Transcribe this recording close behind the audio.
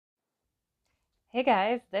Hey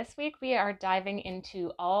guys, this week we are diving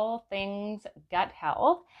into all things gut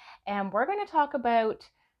health, and we're going to talk about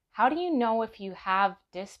how do you know if you have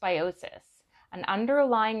dysbiosis, an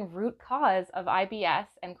underlying root cause of IBS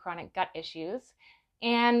and chronic gut issues,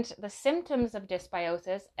 and the symptoms of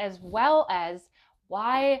dysbiosis, as well as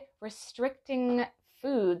why restricting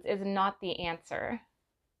foods is not the answer.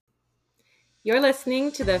 You're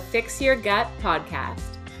listening to the Fix Your Gut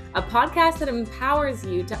podcast, a podcast that empowers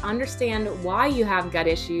you to understand why you have gut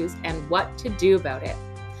issues and what to do about it.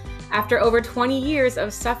 After over 20 years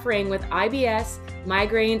of suffering with IBS,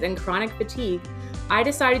 migraines, and chronic fatigue, I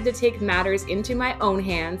decided to take matters into my own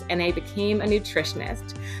hands and I became a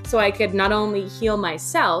nutritionist so I could not only heal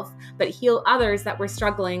myself, but heal others that were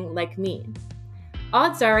struggling like me.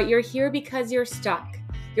 Odds are you're here because you're stuck.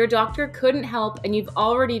 Your doctor couldn't help and you've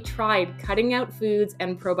already tried cutting out foods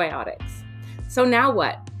and probiotics. So now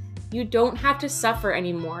what? You don't have to suffer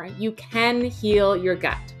anymore. You can heal your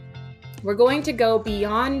gut. We're going to go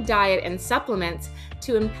beyond diet and supplements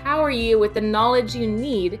to empower you with the knowledge you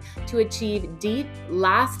need to achieve deep,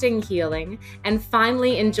 lasting healing and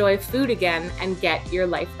finally enjoy food again and get your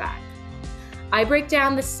life back. I break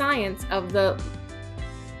down the science of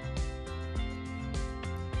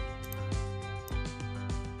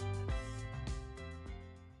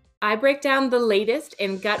I break down the latest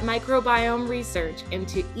in gut microbiome research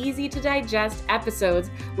into easy-to-digest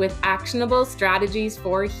episodes with actionable strategies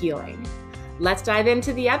for healing. Let's dive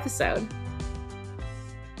into the episode.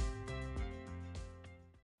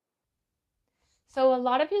 So a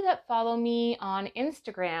lot of you that follow me on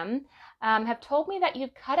Instagram have told me that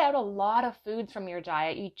you've cut out a lot of foods from your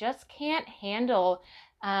diet. You just can't handle,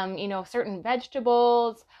 certain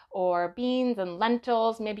vegetables or beans and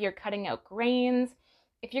lentils. Maybe you're cutting out grains.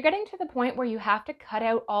 If you're getting to the point where you have to cut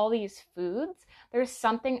out all these foods, there's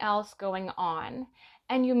something else going on.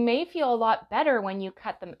 And you may feel a lot better when you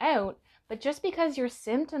cut them out, but just because your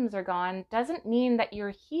symptoms are gone doesn't mean that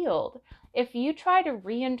you're healed. If you try to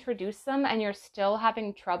reintroduce them and you're still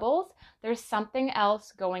having troubles, there's something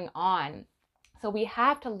else going on. So we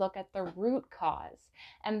have to look at the root cause.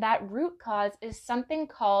 And that root cause is something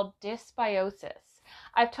called dysbiosis.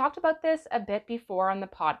 I've talked about this a bit before on the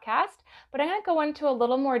podcast, but I'm going to go into a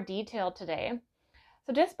little more detail today.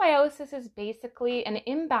 So dysbiosis is basically an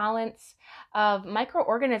imbalance of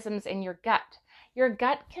microorganisms in your gut. Your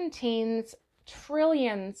gut contains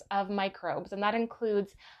trillions of microbes, and that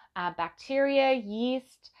includes bacteria,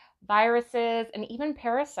 yeast, viruses, and even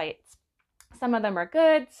parasites. Some of them are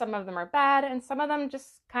good, some of them are bad, and some of them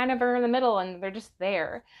just kind of are in the middle and they're just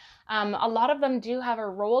there. A lot of them do have a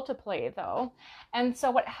role to play though. And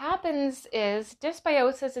so what happens is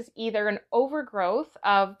dysbiosis is either an overgrowth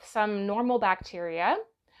of some normal bacteria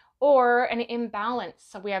or an imbalance.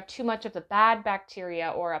 So we have too much of the bad bacteria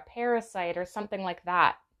or a parasite or something like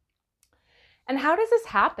that. And how does this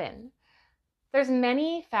happen? There's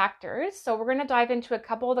many factors, so we're going to dive into a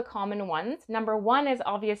couple of the common ones. Number one is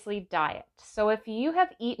obviously diet. So if you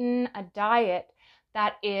have eaten a diet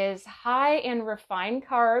that is high in refined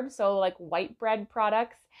carbs, so like white bread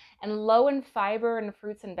products, and low in fiber and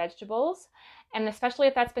fruits and vegetables, and especially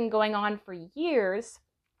if that's been going on for years,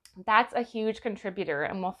 that's a huge contributor,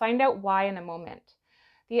 and we'll find out why in a moment.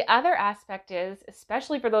 The other aspect is,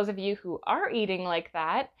 especially for those of you who are eating like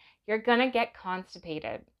that, you're going to get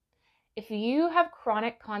constipated. If you have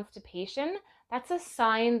chronic constipation, that's a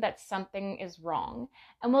sign that something is wrong.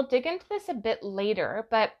 And we'll dig into this a bit later,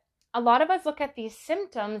 but a lot of us look at these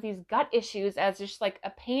symptoms, these gut issues, as just like a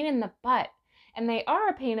pain in the butt. And they are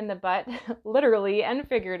a pain in the butt, literally and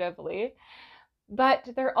figuratively. But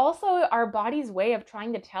they're also our body's way of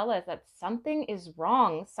trying to tell us that something is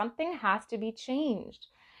wrong, something has to be changed.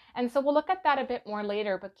 And so we'll look at that a bit more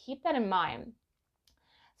later, but keep that in mind.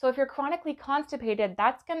 So if you're chronically constipated,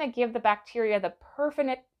 that's going to give the bacteria the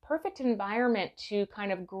perfect environment to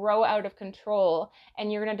kind of grow out of control,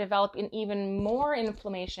 and you're going to develop an even more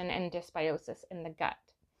inflammation and dysbiosis in the gut.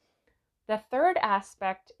 The third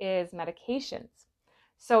aspect is medications.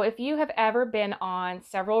 So if you have ever been on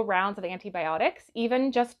several rounds of antibiotics,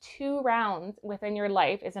 even just 2 rounds within your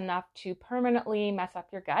life is enough to permanently mess up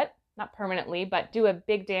your gut. Not permanently, but do a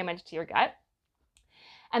big damage to your gut.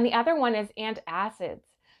 And the other one is antacids.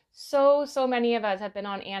 So many of us have been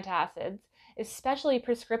on antacids, especially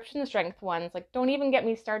prescription strength ones. Like, don't even get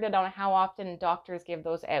me started on how often doctors give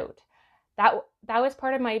those out. That was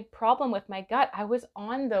part of my problem with my gut. I was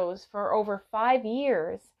on those for over 5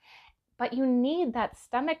 years. But you need that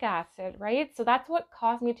stomach acid, right? So that's what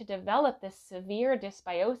caused me to develop this severe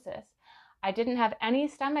dysbiosis. I didn't have any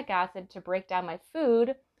stomach acid to break down my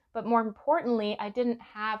food, but more importantly, I didn't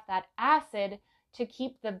have that acid to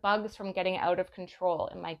keep the bugs from getting out of control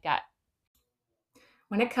in my gut.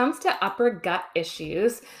 When it comes to upper gut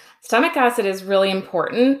issues, stomach acid is really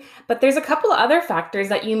important, but there's a couple of other factors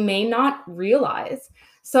that you may not realize.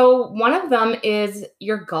 So, one of them is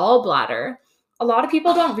your gallbladder. A lot of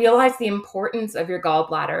people don't realize the importance of your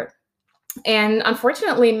gallbladder. And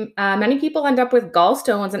unfortunately, many people end up with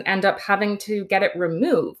gallstones and end up having to get it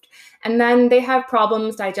removed. And then they have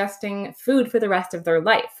problems digesting food for the rest of their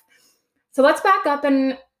life. So let's back up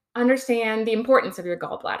and understand the importance of your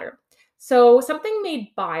gallbladder. So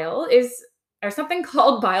something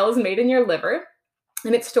called bile is made in your liver,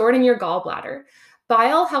 and it's stored in your gallbladder.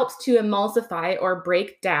 Bile helps to emulsify or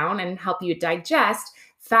break down and help you digest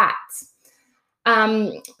fats.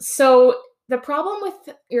 So the problem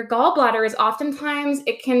with your gallbladder is oftentimes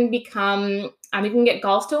it can become, you can get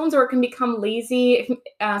gallstones, or it can become lazy,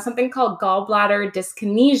 something called gallbladder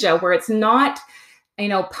dyskinesia, where it's not,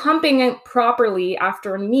 pumping it properly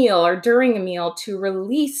after a meal or during a meal to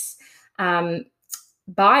release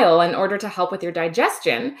bile in order to help with your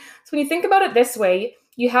digestion. So when you think about it this way,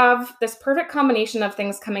 you have this perfect combination of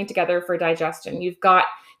things coming together for digestion. You've got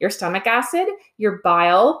your stomach acid, your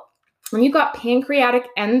bile, and you've got pancreatic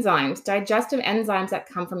enzymes, digestive enzymes that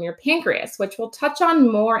come from your pancreas, which we'll touch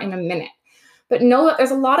on more in a minute. But know that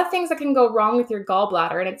there's a lot of things that can go wrong with your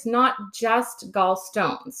gallbladder, and it's not just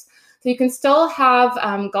gallstones. So you can still have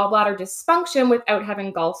gallbladder dysfunction without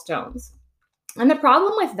having gallstones. And the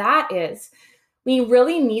problem with that is we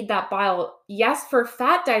really need that bile, yes, for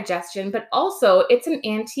fat digestion, but also it's an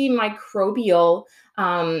antimicrobial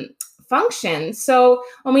function. So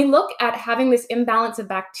when we look at having this imbalance of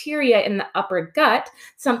bacteria in the upper gut,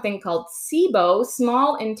 something called SIBO,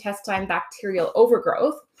 small intestine bacterial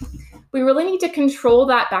overgrowth, we really need to control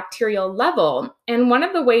that bacterial level. And one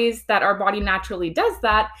of the ways that our body naturally does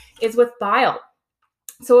that is with bile.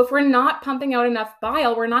 So if we're not pumping out enough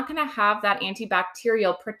bile, we're not going to have that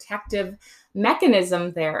antibacterial protective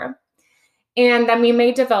mechanism there. And then we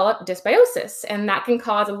may develop dysbiosis, and that can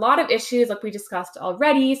cause a lot of issues like we discussed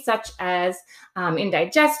already, such as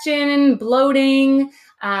indigestion, bloating,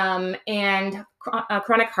 and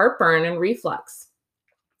chronic heartburn and reflux.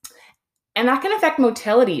 And that can affect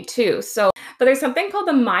motility too. But there's something called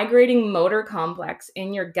the migrating motor complex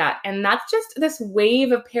in your gut. And that's just this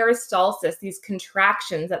wave of peristalsis, these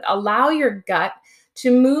contractions that allow your gut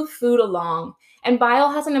to move food along. And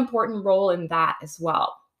bile has an important role in that as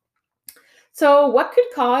well. So what could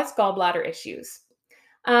cause gallbladder issues?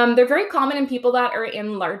 They're very common in people that are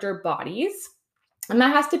in larger bodies. And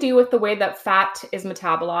that has to do with the way that fat is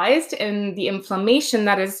metabolized and the inflammation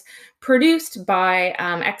that is produced by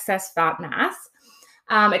excess fat mass.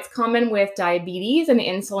 It's common with diabetes and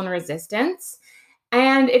insulin resistance.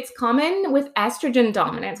 And it's common with estrogen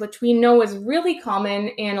dominance, which we know is really common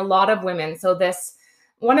in a lot of women. So this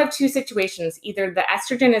one of two situations, either the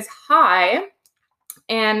estrogen is high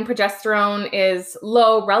and progesterone is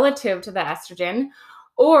low relative to the estrogen,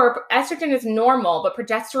 or estrogen is normal, but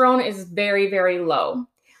progesterone is very, very low.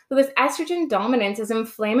 So this estrogen dominance is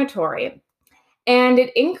inflammatory, and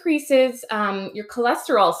it increases your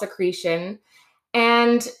cholesterol secretion.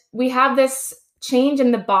 And we have this change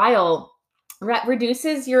in the bile that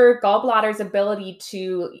reduces your gallbladder's ability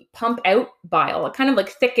to pump out bile. It kind of like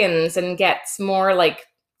thickens and gets more like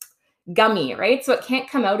gummy, right? So it can't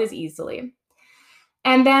come out as easily.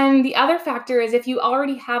 And then the other factor is if you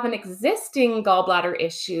already have an existing gallbladder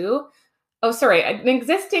issue, an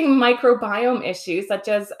existing microbiome issue, such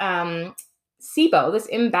as SIBO, this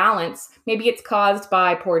imbalance, maybe it's caused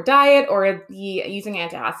by poor diet or using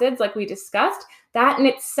antacids like we discussed, that in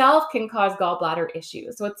itself can cause gallbladder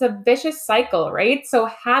issues. So it's a vicious cycle, right? So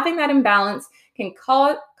having that imbalance can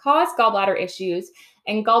cause gallbladder issues,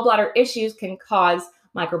 and gallbladder issues can cause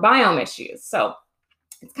microbiome issues. So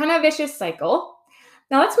it's kind of a vicious cycle.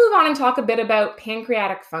 Now let's move on and talk a bit about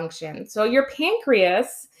pancreatic function. So your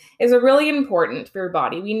pancreas is really important for your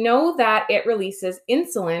body. We know that it releases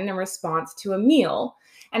insulin in response to a meal,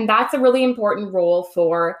 and that's a really important role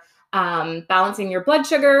for balancing your blood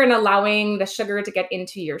sugar and allowing the sugar to get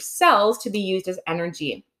into your cells to be used as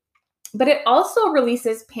energy. But it also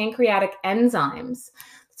releases pancreatic enzymes.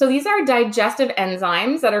 So these are digestive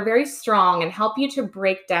enzymes that are very strong and help you to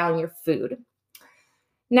break down your food.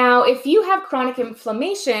 Now, if you have chronic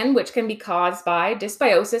inflammation, which can be caused by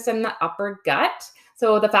dysbiosis in the upper gut,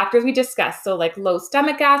 so the factors we discussed, so like low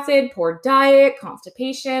stomach acid, poor diet,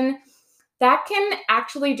 constipation, that can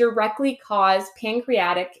actually directly cause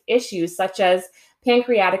pancreatic issues such as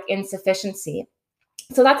pancreatic insufficiency.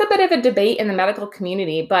 So that's a bit of a debate in the medical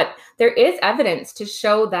community, but there is evidence to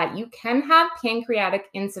show that you can have pancreatic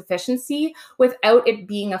insufficiency without it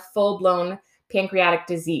being a full-blown pancreatic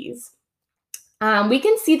disease. We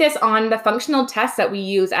can see this on the functional tests that we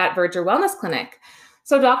use at Verger Wellness Clinic.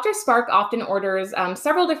 So Dr. Spark often orders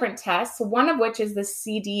several different tests, one of which is the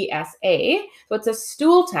CDSA. So it's a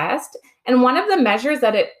stool test. And one of the measures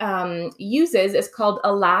that it uses is called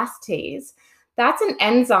elastase. That's an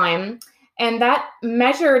enzyme. And that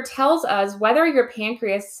measure tells us whether your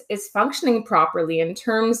pancreas is functioning properly in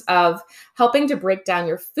terms of helping to break down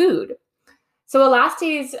your food. So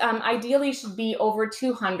elastase ideally should be over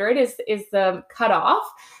 200 is the cutoff.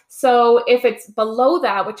 So if it's below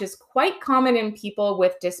that, which is quite common in people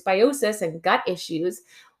with dysbiosis and gut issues,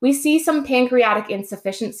 we see some pancreatic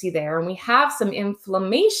insufficiency there, and we have some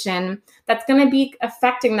inflammation that's going to be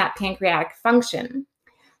affecting that pancreatic function.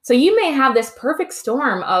 So you may have this perfect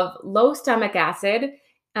storm of low stomach acid,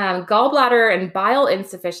 gallbladder and bile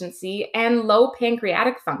insufficiency, and low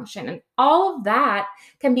pancreatic function. And all of that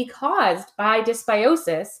can be caused by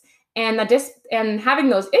dysbiosis, and having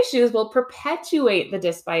those issues will perpetuate the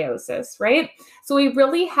dysbiosis, right? So we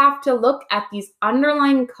really have to look at these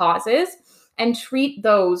underlying causes and treat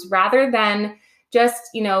those rather than just,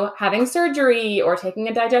 having surgery or taking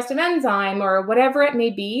a digestive enzyme or whatever it may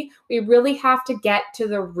be. We really have to get to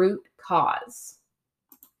the root cause.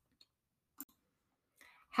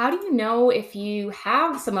 How do you know if you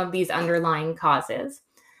have some of these underlying causes?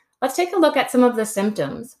 Let's take a look at some of the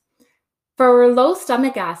symptoms. For low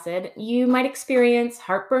stomach acid, you might experience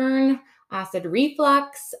heartburn, acid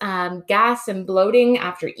reflux, gas and bloating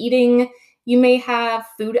after eating. You may have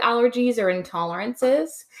food allergies or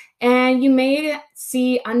intolerances, and you may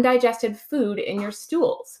see undigested food in your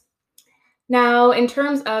stools. Now, in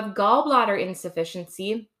terms of gallbladder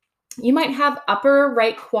insufficiency, you might have upper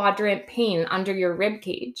right quadrant pain under your rib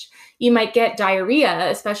cage. You might get diarrhea,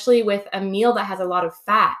 especially with a meal that has a lot of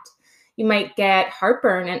fat. You might get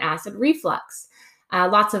heartburn and acid reflux,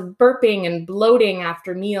 lots of burping and bloating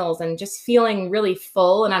after meals, and just feeling really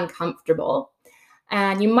full and uncomfortable.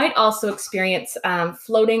 And you might also experience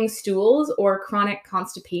floating stools or chronic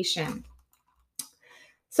constipation.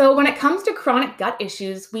 So when it comes to chronic gut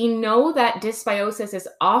issues, we know that dysbiosis is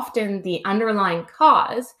often the underlying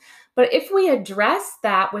cause. But if we address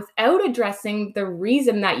that without addressing the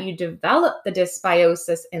reason that you developed the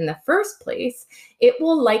dysbiosis in the first place, it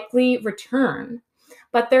will likely return.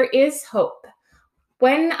 But there is hope.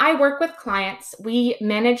 When I work with clients, we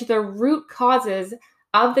manage the root causes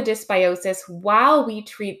of the dysbiosis while we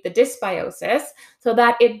treat the dysbiosis so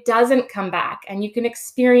that it doesn't come back and you can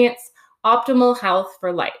experience optimal health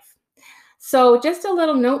for life. So just a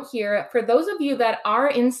little note here, for those of you that are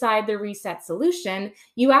inside the Reset Solution,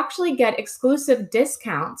 you actually get exclusive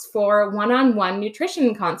discounts for one-on-one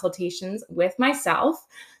nutrition consultations with myself.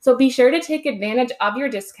 So be sure to take advantage of your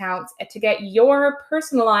discounts to get your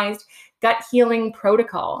personalized gut healing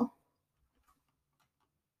protocol.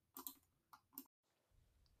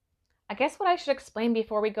 I guess what I should explain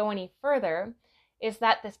before we go any further is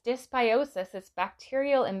that this dysbiosis, this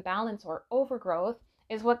bacterial imbalance or overgrowth,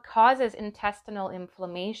 is what causes intestinal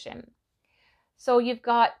inflammation. So you've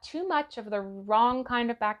got too much of the wrong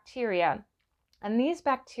kind of bacteria. And these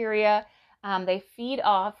bacteria, they feed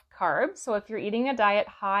off carbs. So if you're eating a diet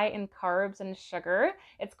high in carbs and sugar,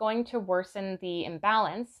 it's going to worsen the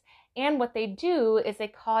imbalance. And what they do is they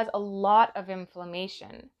cause a lot of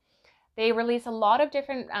inflammation. They release a lot of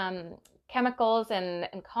different chemicals and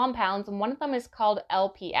compounds, and one of them is called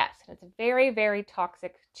LPS. And it's very, very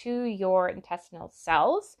toxic to your intestinal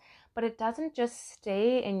cells, but it doesn't just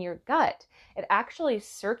stay in your gut. It actually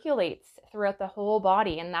circulates throughout the whole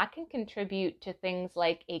body, and that can contribute to things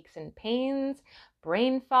like aches and pains,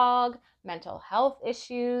 brain fog, mental health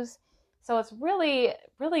issues. So it's really,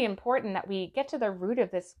 really important that we get to the root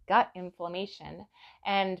of this gut inflammation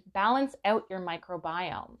and balance out your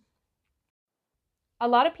microbiome. A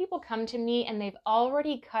lot of people come to me and they've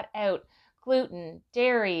already cut out gluten,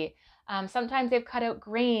 dairy. Sometimes they've cut out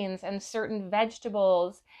grains and certain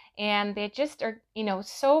vegetables, and they just are,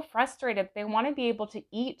 so frustrated. They want to be able to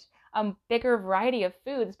eat a bigger variety of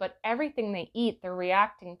foods, but everything they eat, they're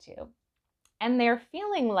reacting to. And they're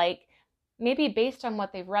feeling like, maybe based on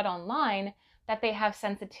what they've read online, that they have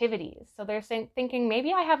sensitivities. So they're thinking,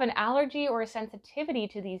 maybe I have an allergy or a sensitivity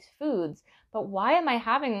to these foods, but why am I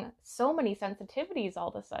having so many sensitivities all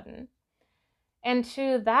of a sudden? And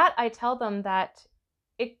to that, I tell them that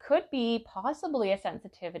it could be possibly a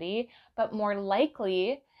sensitivity, but more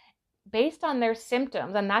likely based on their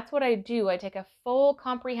symptoms. And that's what I do. I take a full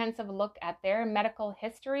comprehensive look at their medical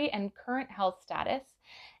history and current health status.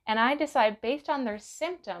 And I decide based on their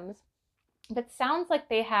symptoms, if it sounds like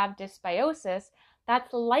they have dysbiosis,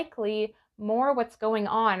 that's likely more what's going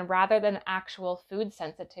on rather than actual food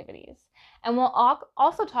sensitivities. And we'll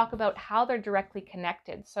also talk about how they're directly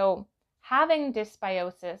connected. So having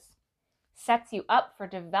dysbiosis sets you up for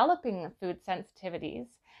developing food sensitivities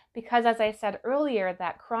because, as I said earlier,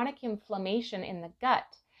 that chronic inflammation in the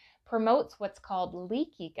gut promotes what's called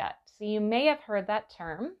leaky gut. So you may have heard that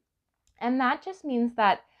term, and that just means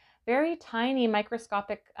that very tiny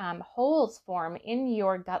microscopic holes form in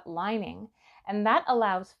your gut lining, and that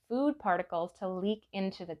allows food particles to leak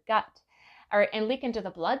into the gut and leak into the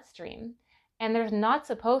bloodstream. And there's not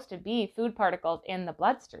supposed to be food particles in the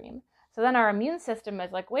bloodstream. So then our immune system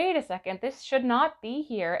is like, wait a second, this should not be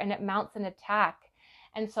here, and it mounts an attack.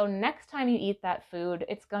 And so next time you eat that food,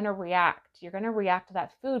 it's going to react. You're going to react to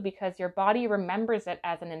that food because your body remembers it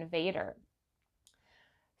as an invader.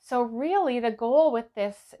 So really the goal with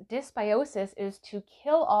this dysbiosis is to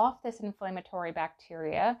kill off this inflammatory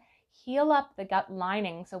bacteria, heal up the gut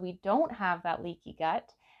lining so we don't have that leaky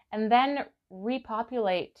gut, and then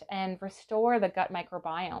repopulate and restore the gut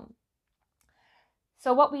microbiome.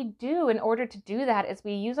 So what we do in order to do that is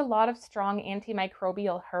we use a lot of strong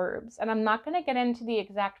antimicrobial herbs. And I'm not going to get into the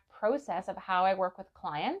exact process of how I work with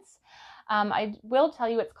clients. I will tell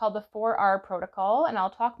you it's called the 4R protocol, and I'll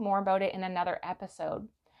talk more about it in another episode.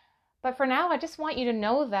 But for now, I just want you to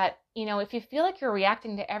know that, if you feel like you're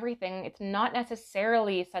reacting to everything, it's not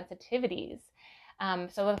necessarily sensitivities.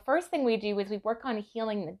 So the first thing we do is we work on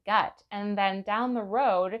healing the gut. And then down the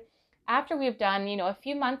road, after we've done, a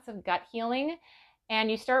few months of gut healing, and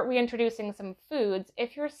you start reintroducing some foods,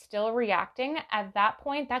 if you're still reacting at that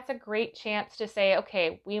point, that's a great chance to say,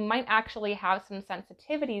 okay, we might actually have some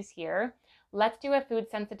sensitivities here. Let's do a food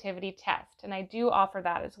sensitivity test. And I do offer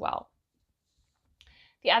that as well.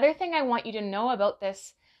 The other thing I want you to know about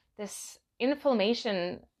this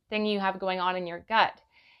inflammation thing you have going on in your gut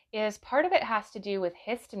is part of it has to do with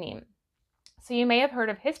histamine. So you may have heard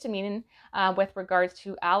of histamine with regards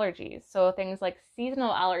to allergies. So things like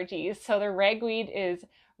seasonal allergies. So the ragweed is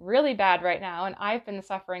really bad right now, and I've been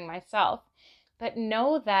suffering myself. But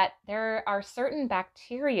know that there are certain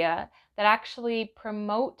bacteria that actually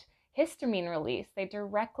promote histamine release. They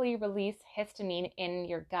directly release histamine in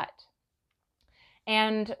your gut.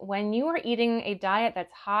 And when you are eating a diet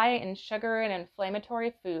that's high in sugar and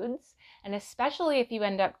inflammatory foods, and especially if you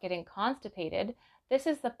end up getting constipated, this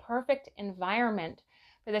is the perfect environment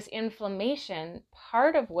for this inflammation,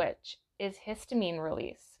 part of which is histamine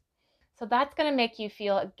release. So that's going to make you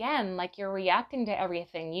feel, again, like you're reacting to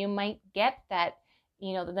everything. You might get that,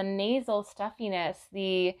 the nasal stuffiness,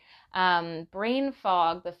 the brain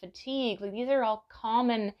fog, the fatigue. These are all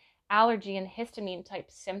common allergy and histamine type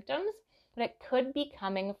symptoms, but it could be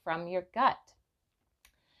coming from your gut.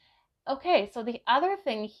 Okay, so the other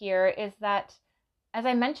thing here is that, as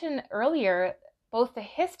I mentioned earlier, both the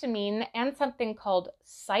histamine and something called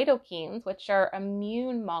cytokines, which are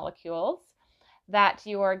immune molecules, that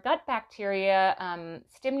your gut bacteria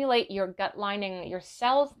stimulate your gut lining, your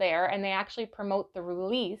cells there, and they actually promote the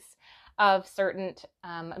release of certain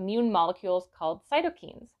immune molecules called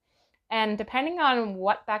cytokines. And depending on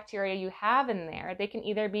what bacteria you have in there, they can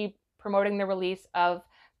either be promoting the release of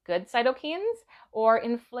good cytokines or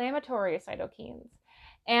inflammatory cytokines.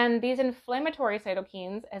 And these inflammatory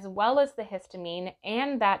cytokines, as well as the histamine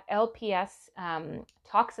and that LPS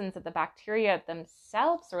toxins that the bacteria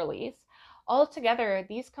themselves release, altogether,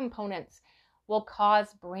 these components will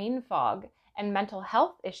cause brain fog and mental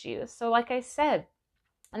health issues. So like I said,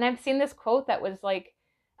 and I've seen this quote that was like,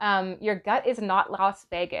 your gut is not Las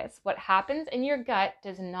Vegas. What happens in your gut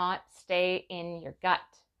does not stay in your gut.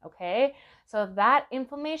 Okay, so that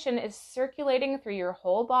inflammation is circulating through your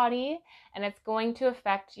whole body, and it's going to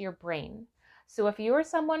affect your brain. So if you are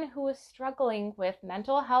someone who is struggling with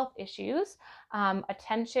mental health issues,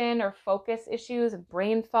 attention or focus issues,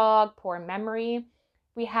 brain fog, poor memory,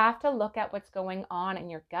 we have to look at what's going on in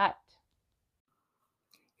your gut.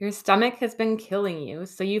 Your stomach has been killing you,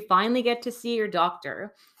 so you finally get to see your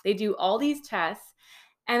doctor. They do all these tests,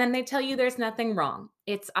 and then they tell you there's nothing wrong.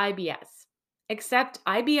 It's IBS. Except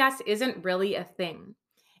IBS isn't really a thing.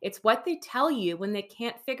 It's what they tell you when they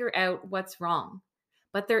can't figure out what's wrong.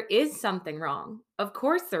 But there is something wrong. Of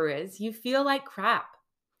course there is. You feel like crap.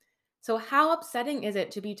 So how upsetting is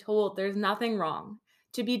it to be told there's nothing wrong,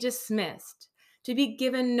 to be dismissed, to be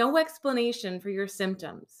given no explanation for your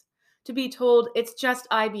symptoms, to be told it's just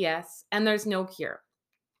IBS and there's no cure?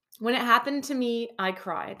 When it happened to me, I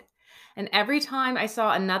cried. And every time I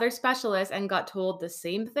saw another specialist and got told the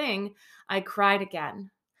same thing, I cried again.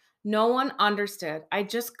 No one understood. I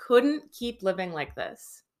just couldn't keep living like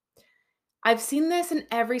this. I've seen this in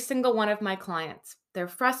every single one of my clients. They're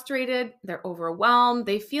frustrated, they're overwhelmed,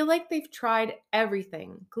 they feel like they've tried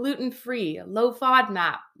everything: gluten-free, low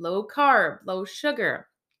FODMAP, low carb, low sugar.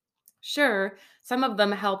 Sure, some of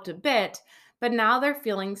them helped a bit, but now they're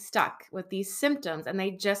feeling stuck with these symptoms and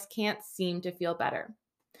they just can't seem to feel better.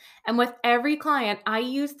 And with every client, I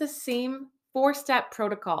use the same 4-step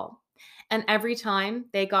protocol, and every time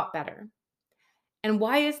they got better. And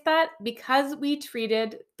why is that? Because we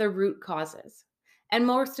treated the root causes. And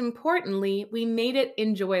most importantly, we made it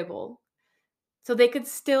enjoyable so they could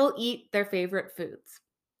still eat their favorite foods.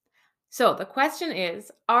 So the question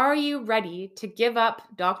is, are you ready to give up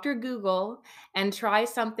Dr. Google and try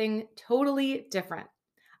something totally different?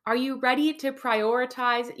 Are you ready to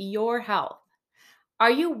prioritize your health?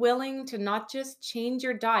 Are you willing to not just change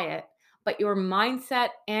your diet, but your mindset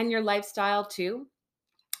and your lifestyle too?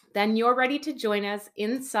 Then you're ready to join us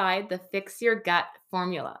inside the Fix Your Gut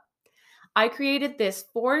formula. I created this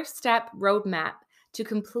 4-step roadmap to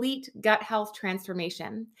complete gut health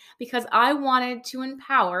transformation because I wanted to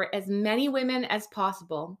empower as many women as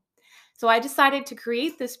possible. So I decided to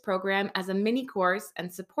create this program as a mini course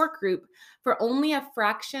and support group for only a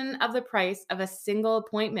fraction of the price of a single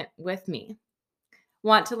appointment with me.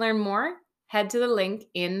 Want to learn more? Head to the link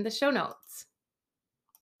in the show notes.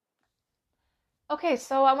 Okay,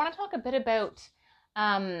 so I want to talk a bit about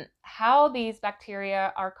how these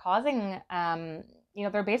bacteria are causing,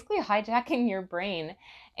 they're basically hijacking your brain.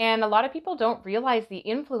 And a lot of people don't realize the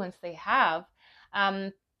influence they have.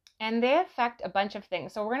 And they affect a bunch of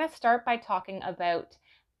things. So we're going to start by talking about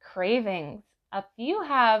cravings. If you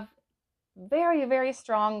have very, very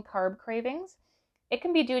strong carb cravings, it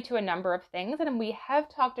can be due to a number of things. And we have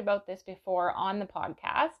talked about this before on the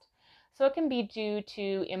podcast. So it can be due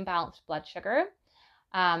to imbalanced blood sugar,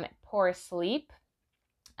 poor sleep,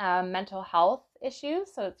 mental health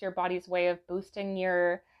issues. So it's your body's way of boosting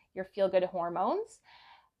your feel-good hormones,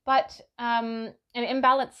 but and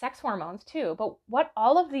imbalanced sex hormones too. But what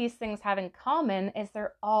all of these things have in common is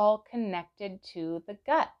they're all connected to the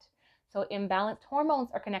gut. So imbalanced hormones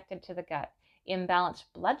are connected to the gut. Imbalanced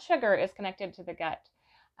blood sugar is connected to the gut.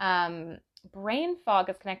 Brain fog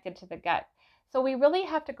is connected to the gut. So we really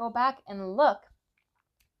have to go back and look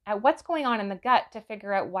at what's going on in the gut to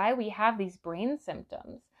figure out why we have these brain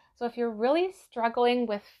symptoms. So if you're really struggling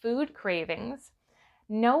with food cravings,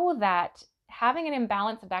 know that having an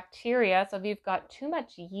imbalance of bacteria, so if you've got too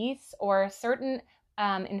much yeast or certain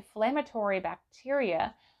inflammatory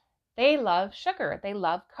bacteria, they love sugar, they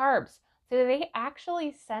love carbs. So they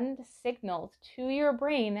actually send signals to your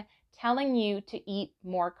brain telling you to eat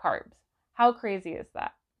more carbs. How crazy is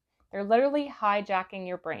that? They're literally hijacking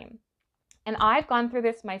your brain. And I've gone through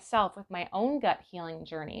this myself with my own gut healing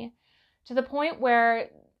journey to the point where,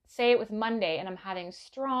 say it was Monday and I'm having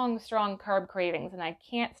strong carb cravings and I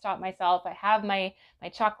can't stop myself. I have my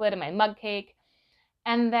chocolate and my mug cake.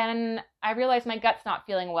 And then I realize my gut's not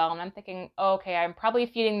feeling well. And I'm thinking, okay, I'm probably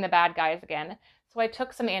feeding the bad guys again. So I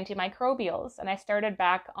took some antimicrobials and I started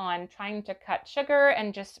back on trying to cut sugar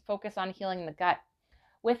and just focus on healing the gut.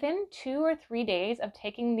 Within 2 or 3 days of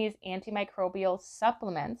taking these antimicrobial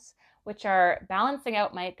supplements, which are balancing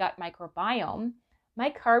out my gut microbiome,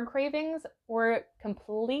 my carb cravings were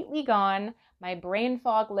completely gone. My brain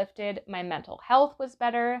fog lifted. My mental health was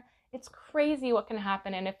better. It's crazy what can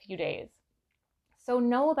happen in a few days. So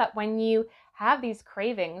know that when you have these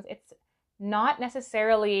cravings, it's not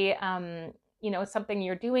necessarily, something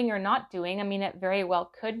you're doing or not doing. I mean, it very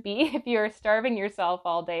well could be if you're starving yourself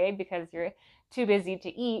all day because you're too busy to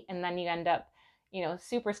eat, and then you end up,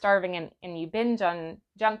 super starving and you binge on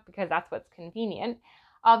junk because that's what's convenient.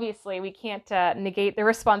 Obviously, we can't negate the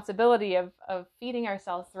responsibility of feeding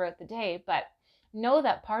ourselves throughout the day, but know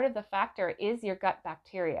that part of the factor is your gut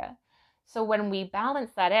bacteria. So when we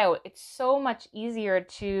balance that out, it's so much easier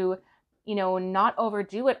to, not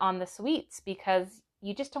overdo it on the sweets because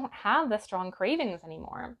you just don't have the strong cravings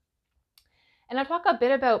anymore. And I'll talk a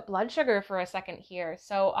bit about blood sugar for a second here.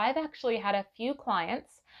 So I've actually had a few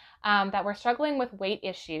clients that were struggling with weight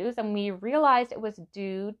issues, and we realized it was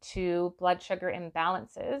due to blood sugar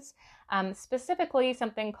imbalances, specifically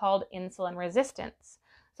something called insulin resistance.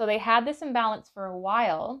 So they had this imbalance for a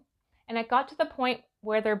while, and it got to the point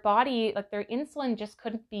where their body, like their insulin just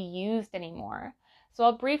couldn't be used anymore. So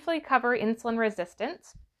I'll briefly cover insulin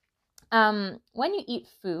resistance. When you eat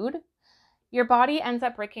food, your body ends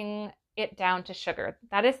up breaking it down to sugar.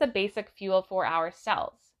 That is the basic fuel for our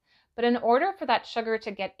cells. But in order for that sugar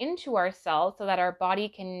to get into our cells so that our body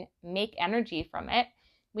can make energy from it,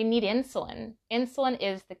 we need insulin. Insulin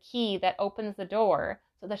is the key that opens the door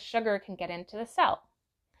so the sugar can get into the cell.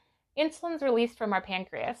 Insulin is released from our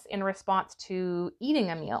pancreas in response to eating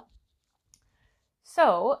a meal.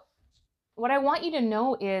 So what I want you to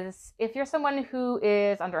know is if you're someone who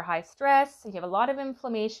is under high stress, you have a lot of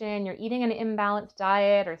inflammation, you're eating an imbalanced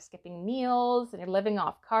diet or skipping meals, and you're living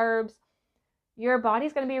off carbs, your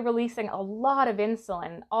body's going to be releasing a lot of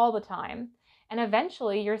insulin all the time. And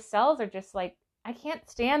eventually your cells are just like, I can't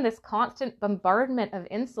stand this constant bombardment of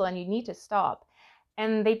insulin. You need to stop.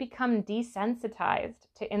 And they become desensitized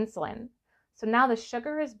to insulin. So now the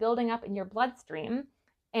sugar is building up in your bloodstream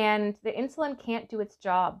and the insulin can't do its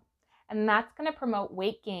job. And that's going to promote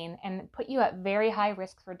weight gain and put you at very high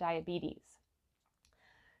risk for diabetes.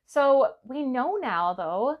 So we know now,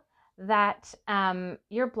 though, that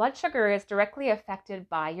your blood sugar is directly affected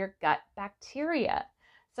by your gut bacteria.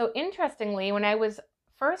 So interestingly, when I was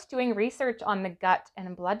first doing research on the gut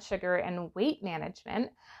and blood sugar and weight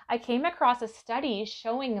management, I came across a study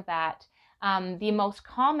showing that the most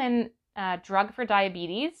common drug for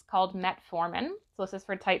diabetes called metformin, so this is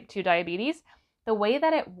for type 2 diabetes, the way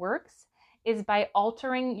that it works is by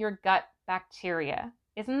altering your gut bacteria.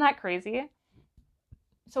 Isn't that crazy?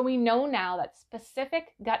 So we know now that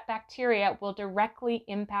specific gut bacteria will directly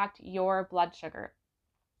impact your blood sugar.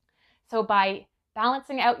 So by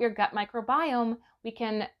balancing out your gut microbiome, we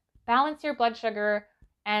can balance your blood sugar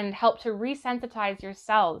and help to resensitize your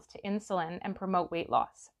cells to insulin and promote weight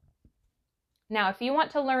loss. Now, if you want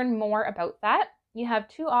to learn more about that, you have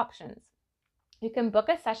two options. You can book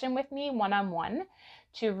a session with me one-on-one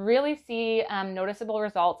to really see noticeable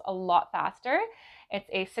results a lot faster. It's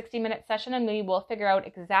a 60-minute session and we will figure out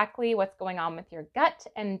exactly what's going on with your gut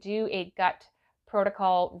and do a gut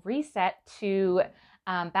protocol reset to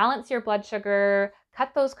balance your blood sugar,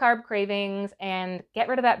 cut those carb cravings, and get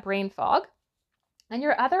rid of that brain fog. And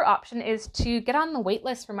your other option is to get on the wait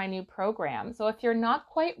list for my new program. So if you're not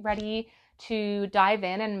quite ready to dive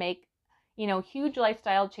in and make, huge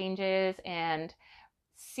lifestyle changes and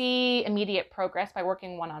see immediate progress by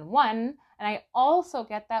working one-on-one, and I also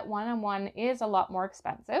get that one-on-one is a lot more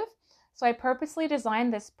expensive. So I purposely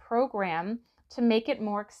designed this program to make it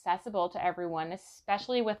more accessible to everyone,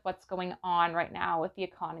 especially with what's going on right now with the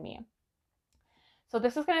economy. So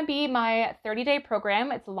this is going to be my 30-day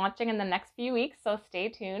program. It's launching in the next few weeks, so stay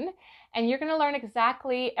tuned. And you're going to learn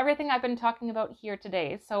exactly everything I've been talking about here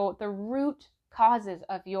today. So the root causes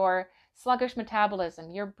of your sluggish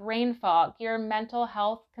metabolism, your brain fog, your mental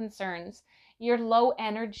health concerns, your low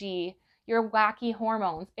energy, your wacky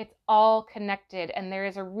hormones, it's all connected. And there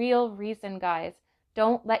is a real reason, guys.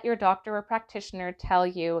 Don't let your doctor or practitioner tell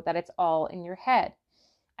you that it's all in your head.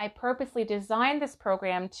 I purposely designed this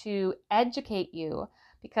program to educate you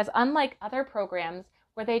because unlike other programs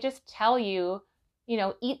where they just tell you,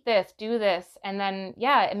 eat this, do this, and then,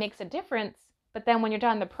 it makes a difference. But then when you're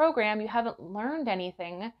done the program, you haven't learned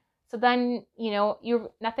anything. So then,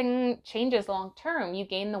 nothing changes long term. You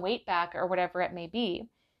gain the weight back or whatever it may be.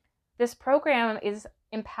 This program is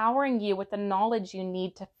empowering you with the knowledge you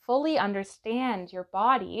need to fully understand your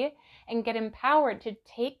body and get empowered to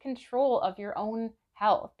take control of your own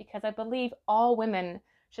health, because I believe all women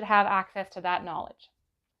should have access to that knowledge.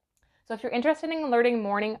 So if you're interested in learning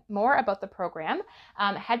more about the program,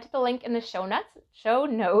 head to the link in the show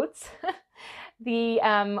notes. The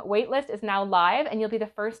waitlist is now live and you'll be the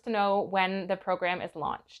first to know when the program is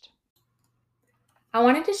launched. I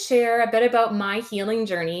wanted to share a bit about my healing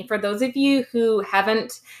journey. For those of you who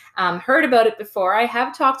haven't heard about it before, I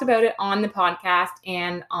have talked about it on the podcast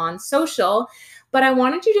and on social, but I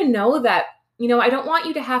wanted you to know that, I don't want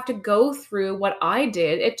you to have to go through what I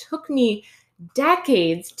did. It took me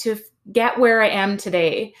decades to get where I am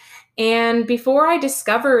today. And before I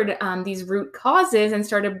discovered these root causes and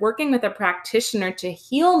started working with a practitioner to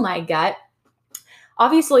heal my gut,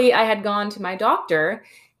 obviously I had gone to my doctor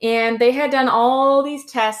and they had done all these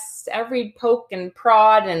tests, every poke and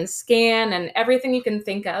prod and scan and everything you can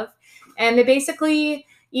think of. And they basically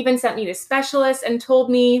even sent me to specialists and told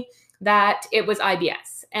me that it was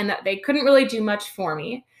IBS and that they couldn't really do much for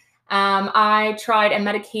me. I tried a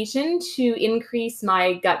medication to increase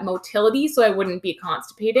my gut motility so I wouldn't be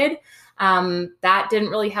constipated. That didn't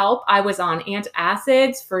really help. I was on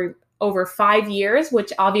antacids for over 5 years,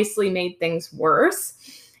 which obviously made things worse.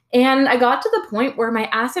 And I got to the point where my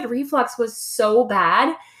acid reflux was so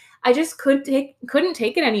bad, I just couldn't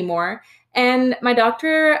take it anymore. And my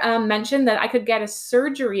doctor mentioned that I could get a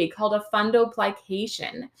surgery called a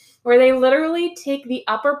fundoplication, where they literally take the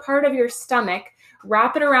upper part of your stomach,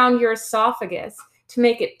 wrap it around your esophagus to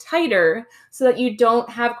make it tighter so that you don't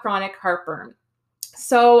have chronic heartburn.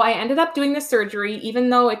 So I ended up doing the surgery, even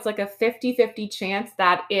though it's like a 50-50 chance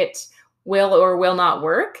that it will or will not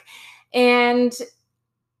work. And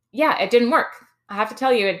it didn't work. I have to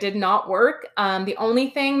tell you, it did not work. The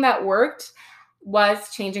only thing that worked was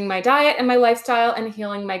changing my diet and my lifestyle and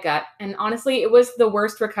healing my gut. And honestly, it was the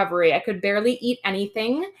worst recovery. I could barely eat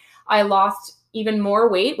anything. I lost even more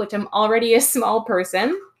weight, which I'm already a small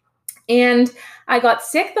person. And I got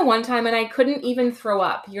sick the one time and I couldn't even throw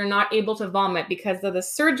up. You're not able to vomit because of the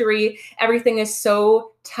surgery. Everything is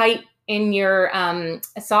so tight in your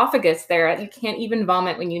esophagus there. You can't even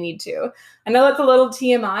vomit when you need to. I know that's a little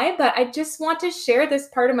TMI, but I just want to share this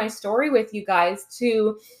part of my story with you guys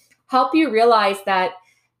to help you realize that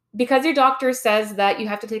because your doctor says that you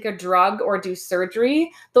have to take a drug or do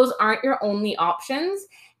surgery, those aren't your only options.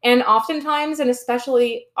 And oftentimes, and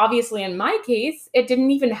especially obviously in my case, it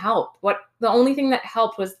didn't even help. The only thing that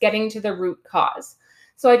helped was getting to the root cause.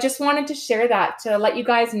 So I just wanted to share that to let you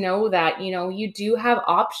guys know that, you do have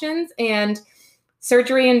options, and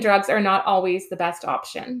surgery and drugs are not always the best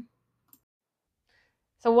option.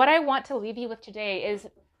 So what I want to leave you with today is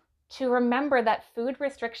to remember that food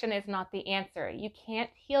restriction is not the answer. You can't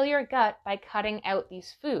heal your gut by cutting out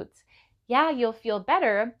these foods. Yeah, you'll feel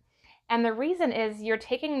better. And the reason is you're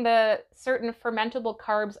taking the certain fermentable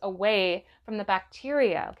carbs away from the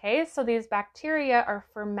bacteria, okay? So these bacteria are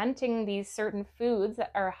fermenting these certain foods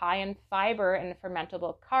that are high in fiber and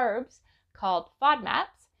fermentable carbs called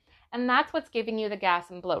FODMAPs, and that's what's giving you the gas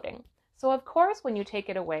and bloating. So of course, when you take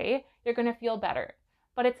it away, you're gonna feel better,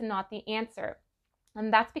 but it's not the answer.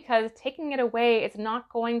 And that's because taking it away is not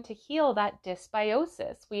going to heal that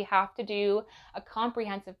dysbiosis. We have to do a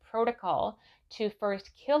comprehensive protocol to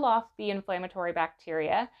first kill off the inflammatory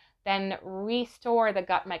bacteria, then restore the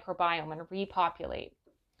gut microbiome and repopulate.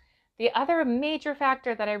 The other major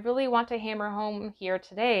factor that I really want to hammer home here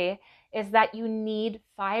today is that you need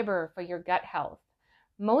fiber for your gut health.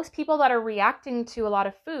 Most people that are reacting to a lot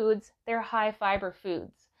of foods, they're high fiber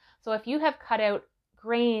foods. So if you have cut out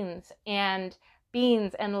grains and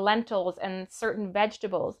beans and lentils and certain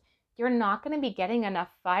vegetables, you're not going to be getting enough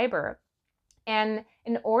fiber. And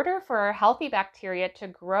in order for healthy bacteria to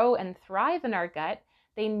grow and thrive in our gut,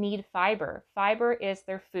 they need fiber. Fiber is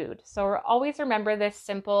their food. So always remember this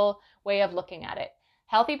simple way of looking at it.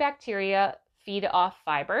 Healthy bacteria feed off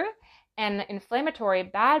fiber, and inflammatory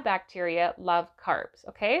bad bacteria love carbs.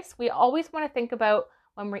 Okay, so we always want to think about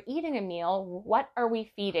when we're eating a meal, what are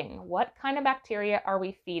we feeding? What kind of bacteria are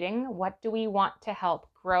we feeding? What do we want to help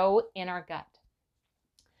grow in our gut?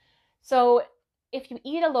 So if you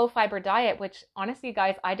eat a low fiber diet, which honestly,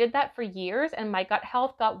 guys, I did that for years and my gut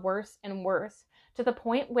health got worse and worse to the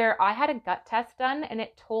point where I had a gut test done and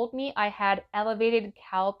it told me I had elevated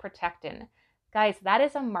calprotectin. Guys, that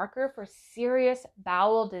is a marker for serious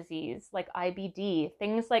bowel disease like IBD,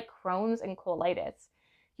 things like Crohn's and colitis.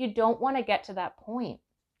 You don't want to get to that point.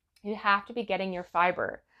 You have to be getting your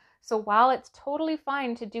fiber. So while it's totally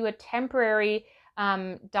fine to do a temporary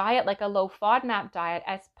diet like a low FODMAP diet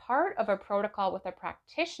as part of a protocol with a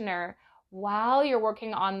practitioner while you're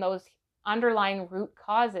working on those underlying root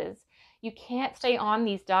causes, you can't stay on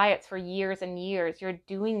these diets for years and years. You're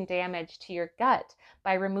doing damage to your gut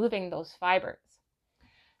by removing those fibers.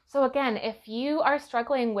 So again, if you are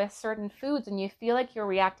struggling with certain foods and you feel like you're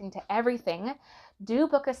reacting to everything, do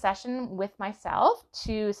book a session with myself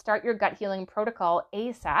to start your gut healing protocol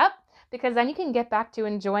ASAP, because then you can get back to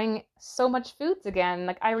enjoying so much foods again.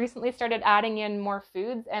 Like I recently started adding in more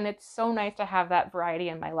foods and it's so nice to have that variety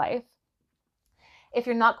in my life. If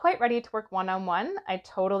you're not quite ready to work one-on-one, I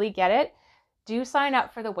totally get it. Do sign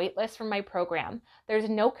up for the waitlist for my program. There's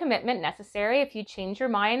no commitment necessary. If you change your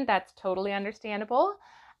mind, that's totally understandable.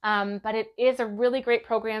 But it is a really great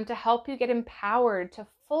program to help you get empowered to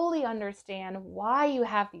fully understand why you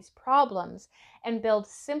have these problems and build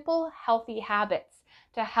simple, healthy habits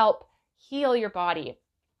to help heal your body.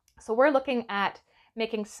 So we're looking at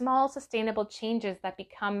making small, sustainable changes that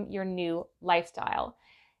become your new lifestyle.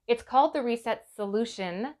 It's called the Reset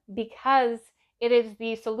Solution because it is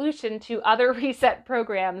the solution to other reset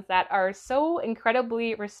programs that are so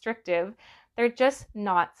incredibly restrictive. They're just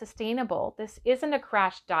not sustainable. This isn't a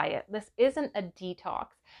crash diet. This isn't a detox.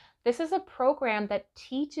 This is a program that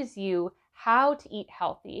teaches you how to eat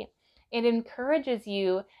healthy. It encourages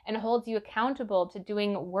you and holds you accountable to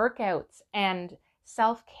doing workouts and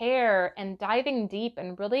self-care and diving deep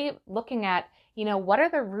and really looking at, what are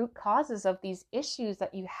the root causes of these issues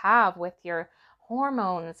that you have with your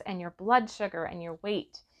hormones and your blood sugar and your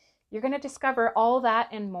weight. You're going to discover all that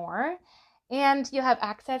and more. And you have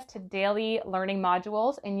access to daily learning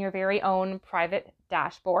modules in your very own private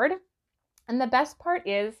dashboard. And the best part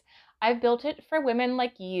is I've built it for women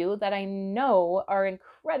like you that I know are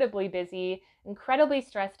incredibly busy, incredibly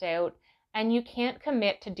stressed out, and you can't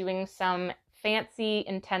commit to doing some fancy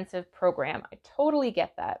intensive program. I totally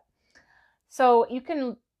get that. So you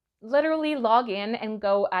can literally log in and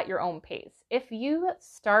go at your own pace. If you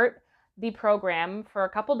start the program for a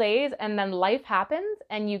couple days and then life happens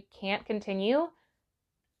and you can't continue,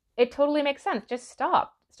 it totally makes sense. Just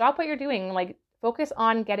stop what you're doing, like focus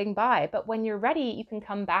on getting by. But when you're ready, you can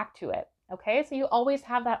come back to it. Okay, so you always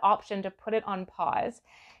have that option to put it on pause.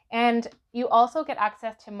 And you also get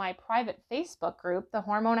access to my private Facebook group, the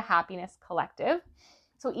Hormone of Happiness Collective.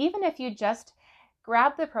 So even if you just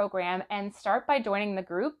grab the program and start by joining the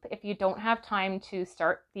group, if you don't have time to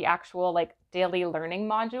start the actual like daily learning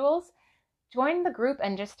modules, join the group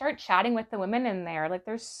and just start chatting with the women in there. Like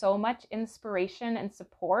there's so much inspiration and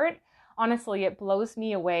support. Honestly, it blows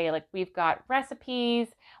me away. Like we've got recipes,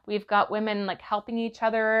 we've got women like helping each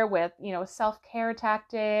other with, self-care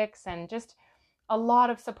tactics and just a lot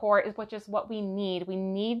of support, which is what we need. We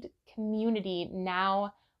need community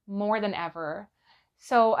now more than ever.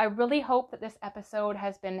 So I really hope that this episode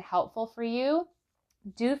has been helpful for you.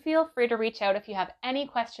 Do feel free to reach out if you have any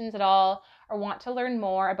questions at all or want to learn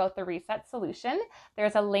more about the Reset Solution.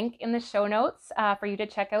 There's a link in the show notes for you to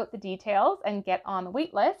check out the details and get on the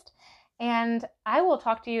wait list. And I will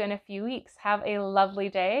talk to you in a few weeks. Have a lovely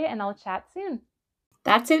day, and I'll chat soon.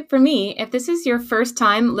 That's it for me. If this is your first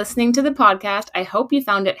time listening to the podcast, I hope you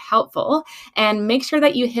found it helpful, and make sure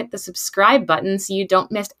that you hit the subscribe button so you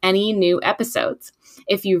don't miss any new episodes.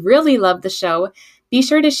 If you really love the show, be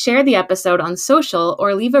sure to share the episode on social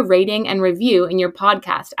or leave a rating and review in your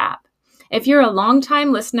podcast app. If you're a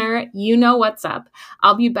longtime listener, you know what's up.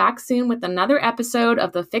 I'll be back soon with another episode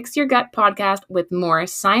of the Fix Your Gut podcast with more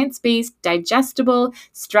science-based, digestible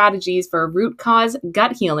strategies for root cause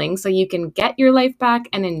gut healing so you can get your life back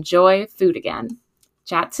and enjoy food again.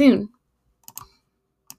 Chat soon.